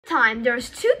time, there's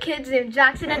two kids named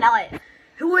Jackson and Elliot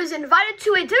who was invited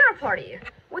to a dinner party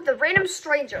with a random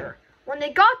stranger. When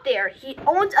they got there, he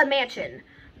owned a mansion.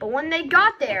 But when they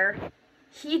got there,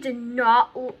 they did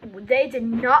not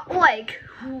like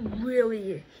who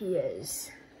really he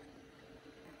is.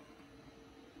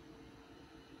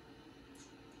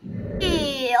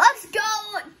 Hey, let's go.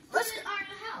 Let's our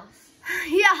new house.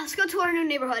 Yeah, let's go to our new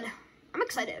neighborhood. I'm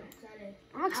excited.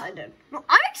 I'm excited. No,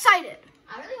 I'm excited.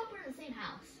 I really hope we're in the same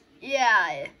house.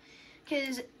 Yeah,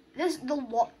 because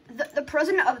the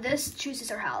president of this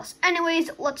chooses our house.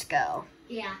 Anyways, let's go.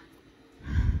 Yeah.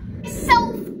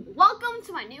 So, welcome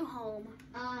to my new home.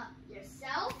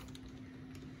 Yourself?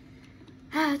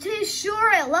 Today's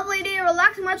sure a lovely day to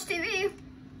relax and watch TV.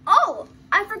 Oh,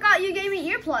 I forgot you gave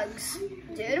me earplugs.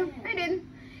 Dude, I did.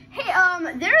 Hey,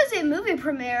 there is a movie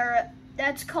premiere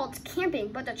that's called Camping,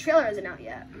 but the trailer isn't out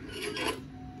yet.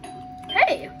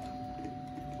 Hey.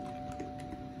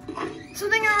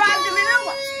 Something arrived in my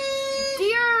mailbox.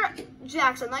 Dear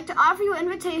Jackson, I'd like to offer you an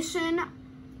invitation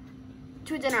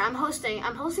to a dinner I'm hosting.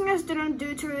 I'm hosting this dinner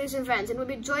due to these events, and it would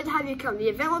be a joy to have you come. The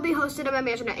event will be hosted at my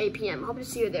mansion at 8 p.m. Hope to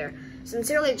see you there.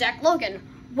 Sincerely, Jack Logan.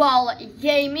 Well,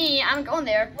 yay me, I'm going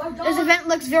there. This event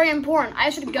looks very important. I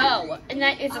should go. And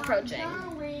night is approaching.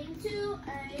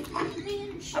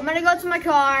 I'm gonna go to my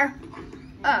car.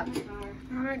 I'm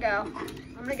gonna go.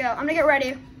 I'm gonna get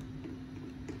ready.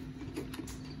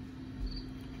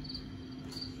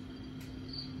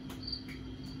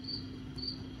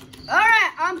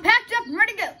 Alright, I'm packed up and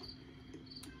ready to go.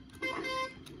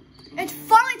 It's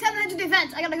finally time to head to the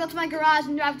event. I gotta go to my garage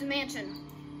and drive to the mansion.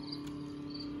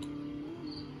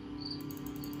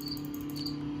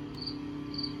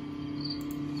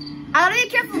 I gotta be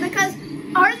careful because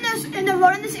the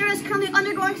road in this area is currently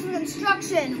undergoing some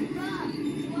construction.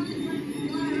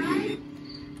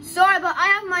 Sorry, but I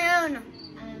have my own.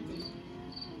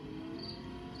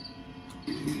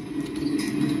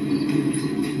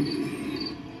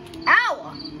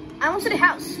 Ow! I almost hit a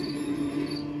house.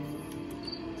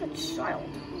 It's a child.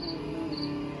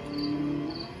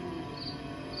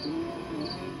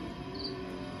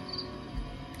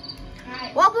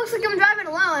 Right. Well, it looks like I'm driving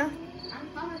alone. I'm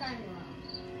not driving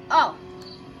alone. Oh.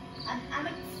 I'm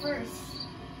at first.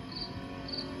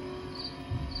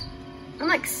 I'm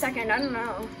like second, I don't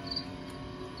know.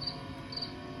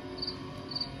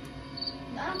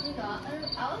 I don't think I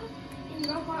was in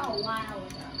your car a while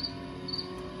ago.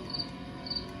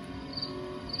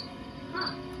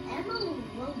 Huh. Emma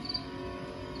Logan.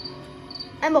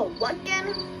 Emma what again?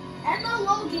 Emma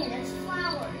Logan, it's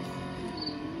flowers.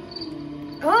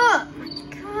 Oh my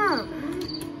god.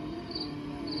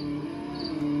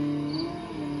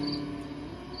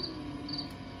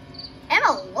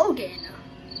 Emma Logan.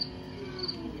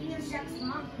 Because Jack's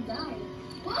mom died.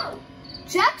 Whoa!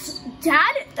 Jack's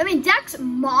dad? I mean, Jack's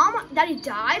mom, daddy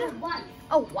died? Wife.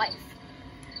 Oh, wife.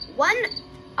 When,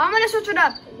 I'm gonna search it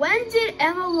up. When did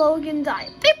Emma Logan die?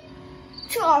 Beep!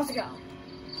 2 hours ago.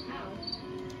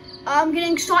 How?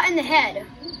 Getting shot in the head.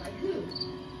 By who?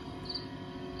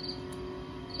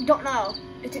 Don't know.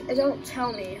 It don't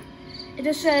tell me. It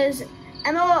just says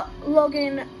Emma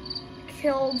Logan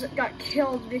got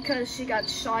killed because she got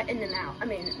shot in the mouth. I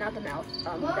mean, not the mouth,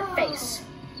 the face.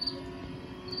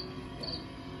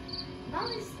 That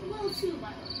was a little too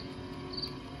violent.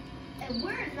 And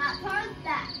we're not part of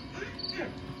that.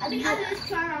 I think after this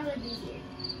turn, I'm gonna be here.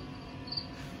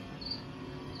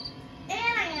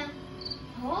 And I am.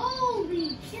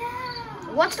 Holy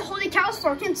cow! What's the holy cows for?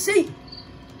 I can't see.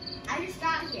 I just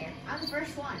got here. I'm the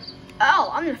first one. Oh,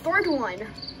 I'm the third one.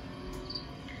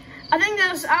 I think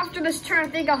that after this turn, I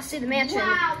think I'll see the mansion.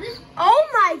 Wow, this. Oh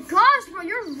my gosh, bro,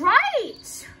 you're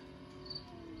right.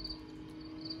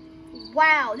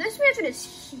 Wow, this mansion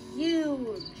is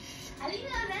huge. I think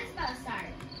the event's about to start.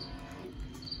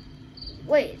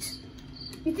 Wait,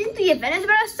 you think the event is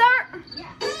about to start?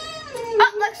 Yeah.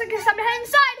 Oh, looks like it's time to head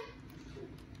inside.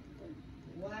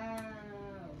 Wow.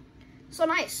 So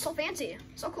nice, so fancy,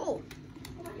 so cool.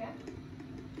 Okay.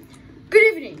 Good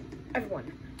evening,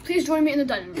 everyone. Please join me in the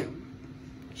dining room.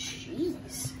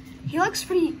 Jeez, he looks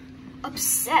pretty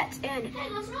upset and... Hey,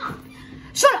 what's wrong?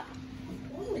 Shut up!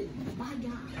 Oh my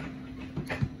god.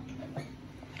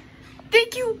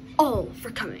 Thank you all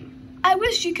for coming. I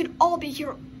wish you could all be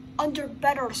here under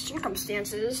better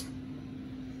circumstances.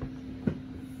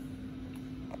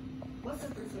 What's the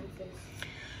circumstances?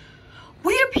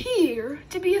 We appear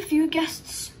to be a few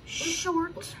guests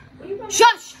short. What are you talking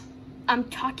Shush! I'm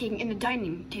talking in the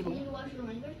dining table. Can you watch your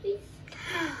language, please?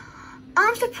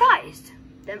 I'm surprised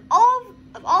that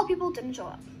all people didn't show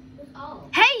up. What's all?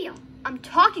 Hey, I'm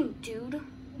talking, dude.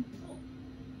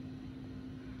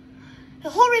 The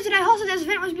whole reason I hosted this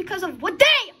event was because of what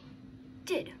they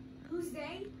did. Who's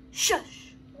they?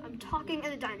 Shush. I'm talking in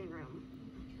the dining room.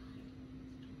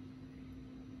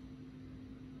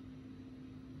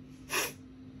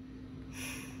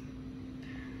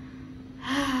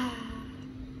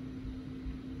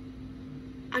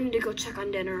 I need to go check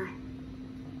on dinner.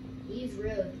 He's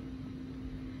rude.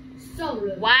 So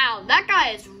rude. Wow, that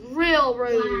guy is real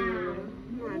rude.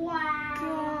 Wow.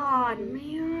 God,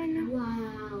 man.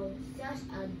 Wow. Such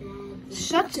a bad.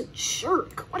 Such a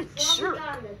jerk. What a jerk.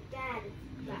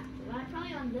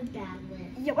 Probably on the bad list.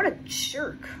 Yeah, what a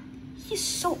jerk. He's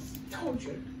so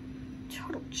Total.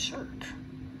 total jerk.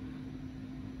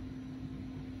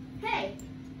 Hey.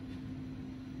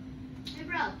 Hey,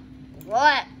 bro.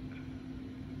 What?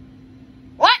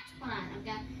 What? Hold on,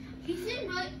 okay. He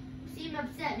seemed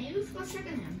upset. Maybe we should go check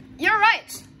on him. You're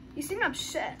right. You seem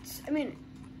upset. I mean,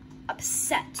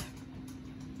 upset.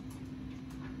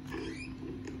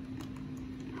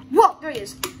 Whoa, there he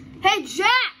is. Hey,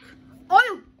 Jack! Are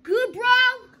you good, bro?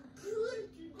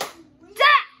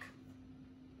 Jack!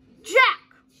 Jack!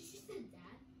 She said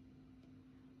that.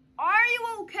 Are you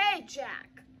okay,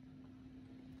 Jack?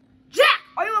 Jack!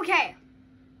 Are you okay?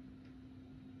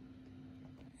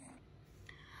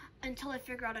 Until I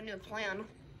figure out a new plan.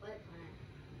 What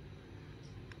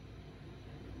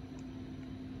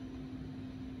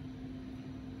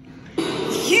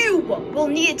plan? You will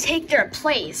need to take their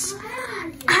place.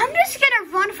 I'm just gonna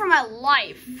run for my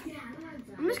life. Yeah,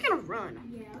 I'm just gonna run.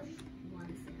 Yeah, I'll just one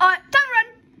second. Time to run.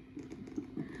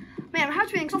 Man, my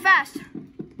heart's beating so fast.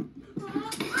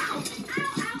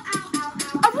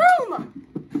 A room!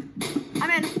 I'm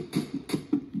in.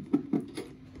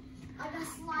 I got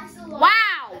sliced a lot.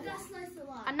 Wow! I got sliced a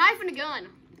lot. A knife and a gun.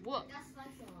 Whoa. I got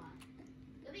sliced a lot.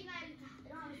 Good thing I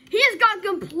He has gone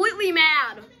completely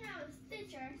mad. have a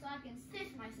stitcher so I can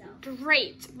stitch myself.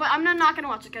 Great. But I'm not gonna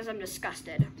watch it because I'm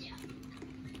disgusted. Yeah.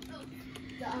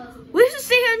 We should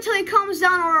stay here until he comes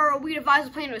down or we devise a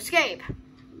plan to escape.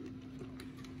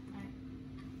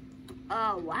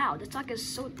 Wow. This clock is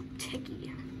so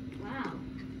ticky. Wow.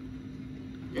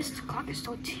 This clock is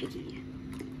so ticky.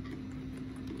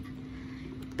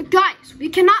 But guys, we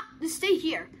cannot stay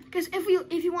here. Because if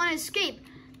you want to escape,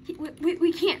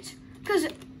 we can't. Because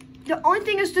the only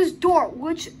thing is this door,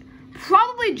 which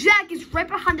probably Jack is right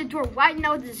behind the door right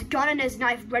now with his gun and his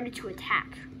knife ready to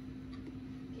attack.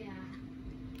 Yeah.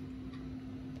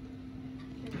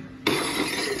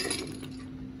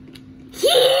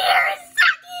 Here,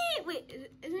 Zaki! Wait, is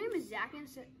his name is Zach? I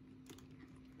don't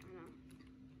know.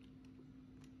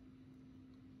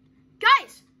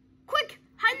 Guys, quick,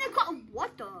 hide in the closet.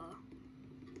 What the?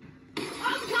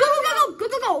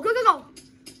 Go!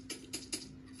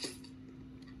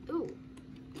 Ooh.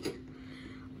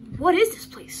 What is this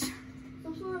place?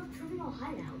 Some sort of criminal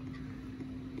hideout.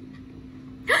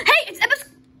 Hey, it's Emma's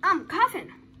coffin.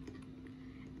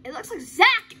 It looks like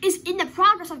Zach is in the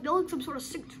progress of building some sort of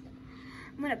suit.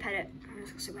 I'm gonna pet it. I'm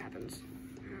just gonna see what happens.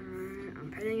 I'm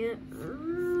petting it.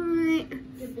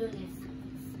 Keep doing it.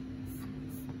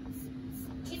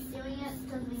 Keep doing it,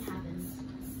 something happens.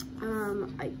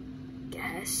 I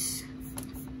guess.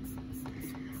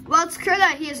 Well, it's clear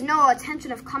that he has no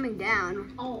intention of coming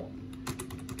down. Oh.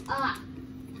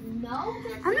 No?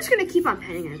 I'm just gonna keep on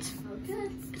petting it. Okay.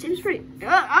 It seems pretty.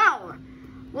 Oh!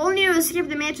 We'll need to escape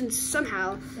the mansion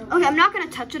somehow. Okay, I'm not gonna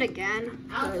touch it again.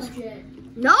 I'll touch it.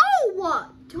 No!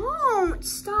 Don't!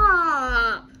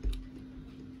 Stop!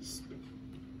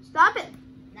 Stop it!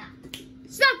 Nah.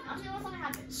 Stop! I'll see what's gonna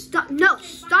happen. Stop! No!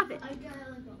 Stop it! I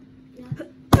gotta let go.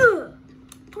 Ugh.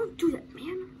 Don't do that,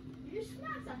 man. You just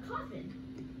smacked that coffin.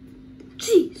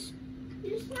 Jeez. You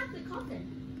just smacked the coffin.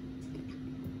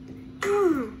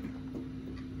 Ugh.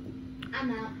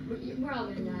 I'm out. We're all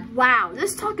gonna die. Wow,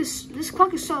 this clock is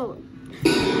so.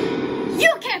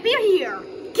 You can't be here.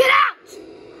 Get out.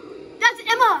 That's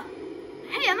Emma.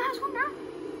 Hey, Emma, how's it going, girl?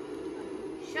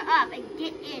 Shut up and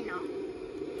get in.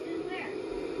 Where?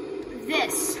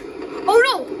 This. Oh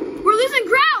no, we're losing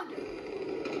ground.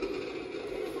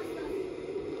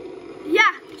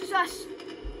 Yeah, just us.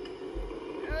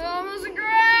 I'm losing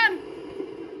ground.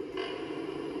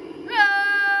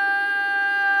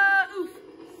 Oof.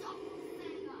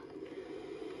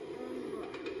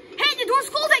 Hey, the door's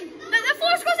closing. The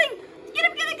floor's closing. Get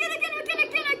him.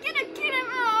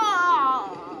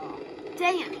 Oh,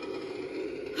 dang it.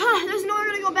 There's no way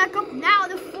we're gonna go back up now.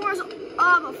 The floor's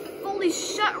fully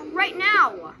shut right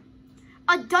now.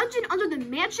 A dungeon under the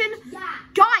mansion? Yeah.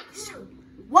 Guys,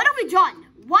 what have we done?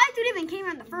 Why did we even came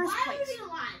here in the first Why place? are we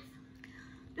alive?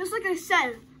 Just like I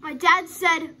said, My dad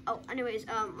said, oh, anyways,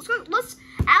 let's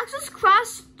Alex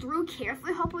cross through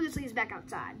carefully. Hopefully this leads back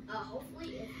outside.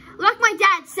 Hopefully. Like my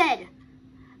dad said,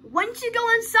 once you go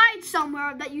inside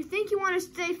somewhere that you think you want to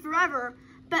stay forever,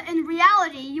 but in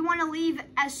reality, you want to leave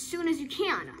as soon as you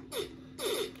can.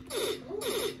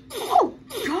 Oh,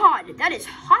 God, that is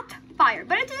hot fire,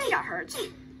 but it didn't get hurt.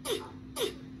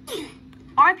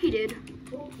 RIP, dude.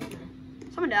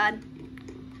 Someone died.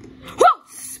 Whoa!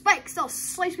 Spikes, they'll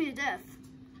slice me to death.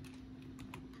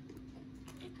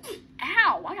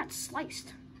 Ow, I got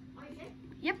sliced. Okay.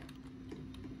 Yep.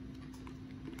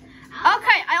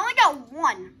 Okay, I only got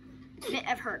one.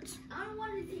 It hurts. I don't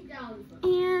want to take that out.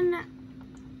 And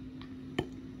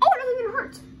oh, it doesn't even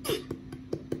hurt.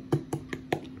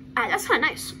 That's kind of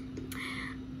nice.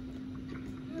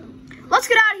 Let's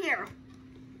get out of here.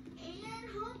 And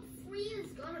home free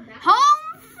is gonna back.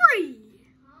 Home free.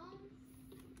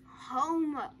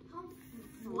 Home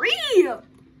Free.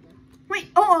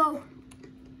 Wait.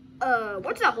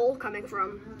 What's that hole coming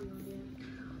from?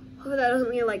 Hopefully that doesn't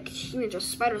mean like just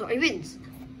spiders or even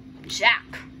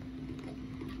Jack.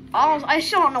 Oh, I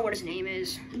still don't know what his name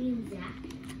is. You mean Zach?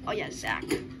 Oh yeah, Zach.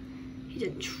 He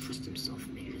didn't trust himself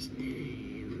and made his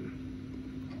name.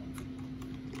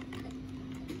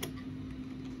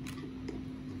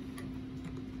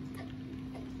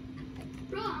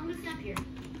 Bro, I'm gonna stop here.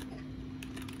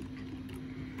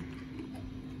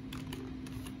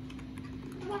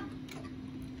 Come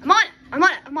on. I'm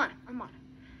on it.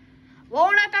 Well,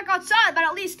 we're not back outside, but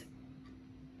at least.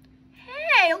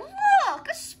 Hey, look,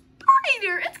 a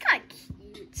spider. It's kind of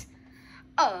cute.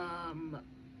 Oh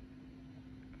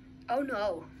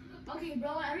no. Okay,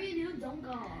 bro, whatever you do, don't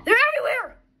go. They're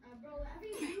everywhere. Bro, whatever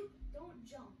you do, don't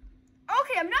jump.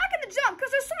 Okay, I'm not gonna jump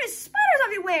because there's so many spiders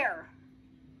everywhere.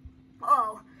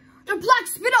 Oh, they're black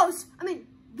widows.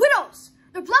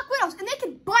 They're black widows, and they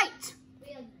can bite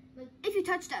if you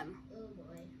touch them. Oh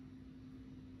boy.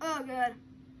 Oh, good.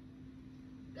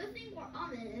 Good thing we're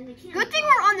on it, and they can't. Good thing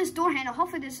we're on this door handle.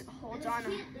 Hopefully this holds on.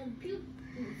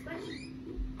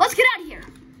 Let's get out of here.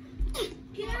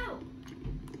 Get out.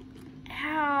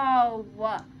 Ow.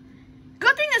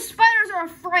 Good thing the spiders are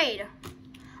afraid.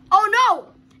 Oh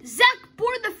no! Zach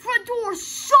boarded the front door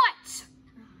shut!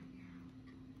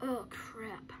 Oh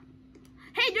crap.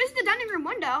 Hey, there's the dining room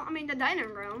window. The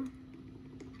dining room.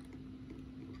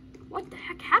 What the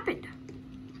heck happened?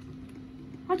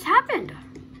 What's happened?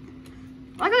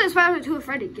 I like how the spiders are too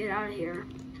afraid to get out of here.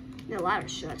 The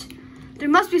ladder's shut. There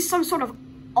must be some sort of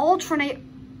alternative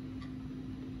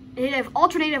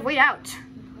way out.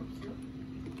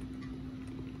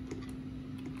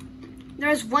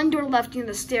 There's one door left in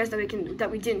the stairs that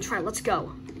we didn't try. Let's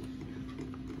go.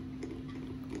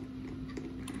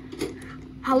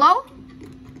 Hello?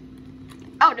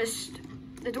 Oh,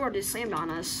 the door just slammed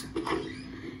on us.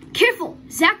 Careful!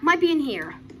 Zach might be in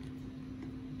here.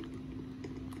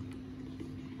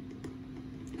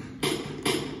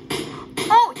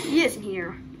 Oh, he is in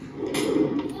here.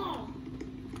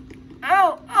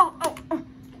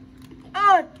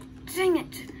 Oh, dang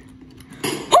it.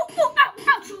 Oh, ow,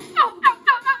 ouch,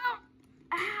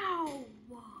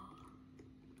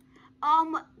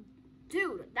 ow.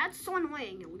 Dude, that's so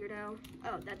annoying, you weirdo.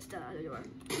 Oh, that's the other door.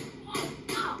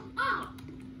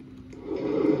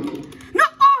 No!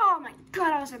 Oh my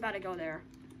God, I was about to go there.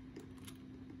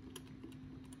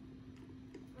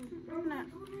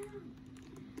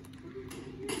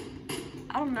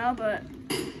 I don't know, but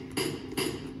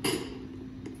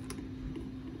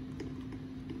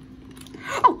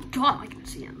oh God, I can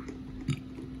see him.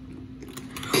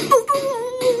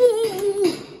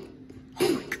 Oh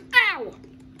my God, ow!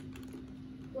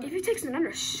 What? If he takes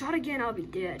another shot again, I'll be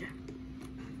dead.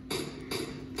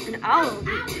 And I'll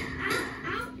be dead.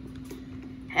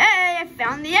 Hey, I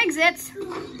found the exit.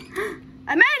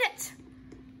 I made it.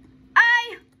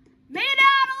 I made it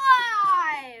out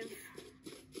alive.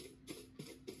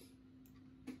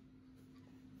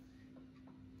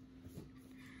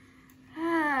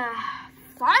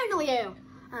 Finally,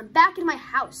 I'm back in my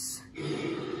house.